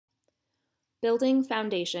Building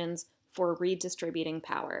foundations for redistributing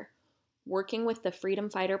power, working with the Freedom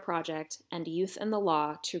Fighter Project and Youth and the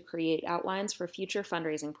Law to create outlines for future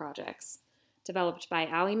fundraising projects, developed by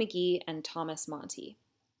Allie McGee and Thomas Monty.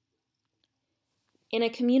 In a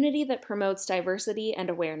community that promotes diversity and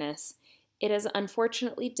awareness, it is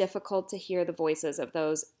unfortunately difficult to hear the voices of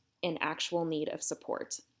those in actual need of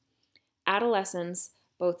support. Adolescents,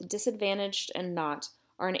 both disadvantaged and not,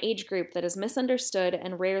 are an age group that is misunderstood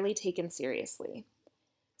and rarely taken seriously.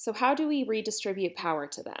 So how do we redistribute power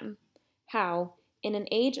to them? How, in an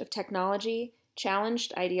age of technology,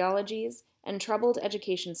 challenged ideologies, and troubled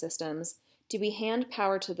education systems, do we hand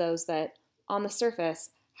power to those that, on the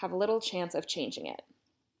surface, have little chance of changing it?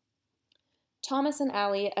 Thomas and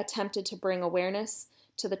Allie attempted to bring awareness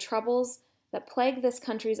to the troubles that plague this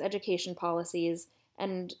country's education policies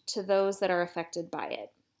and to those that are affected by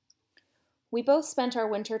it. We both spent our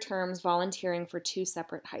winter terms volunteering for 2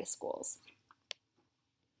 separate high schools.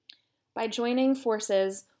 By joining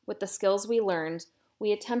forces with the skills we learned,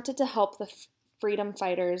 we attempted to help the freedom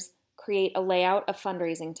fighters create a layout of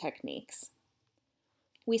fundraising techniques.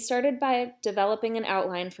 We started by developing an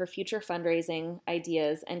outline for future fundraising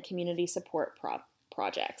ideas and community support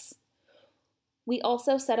projects. We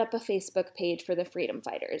also set up a Facebook page for the freedom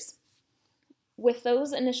fighters. With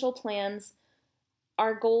those initial plans,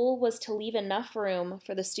 our goal was to leave enough room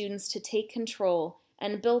for the students to take control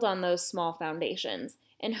and build on those small foundations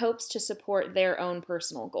in hopes to support their own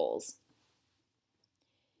personal goals.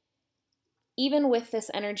 Even with this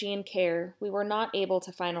energy and care, we were not able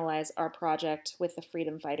to finalize our project with the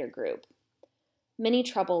Freedom Fighter group. Many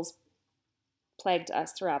troubles plagued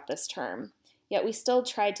us throughout this term, yet we still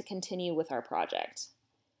tried to continue with our project.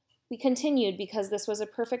 We continued because this was a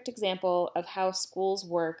perfect example of how schools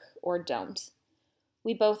work or don't.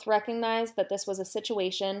 We both recognized that this was a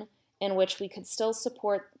situation in which we could still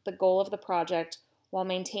support the goal of the project while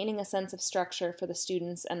maintaining a sense of structure for the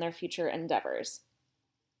students and their future endeavors.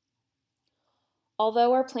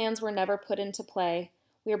 Although our plans were never put into play,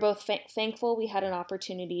 we are both thankful we had an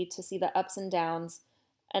opportunity to see the ups and downs,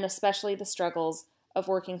 and especially the struggles, of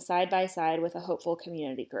working side by side with a hopeful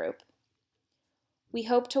community group. We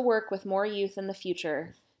hope to work with more youth in the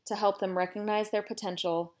future to help them recognize their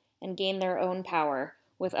potential and gain their own power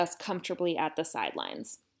with us comfortably at the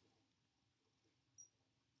sidelines.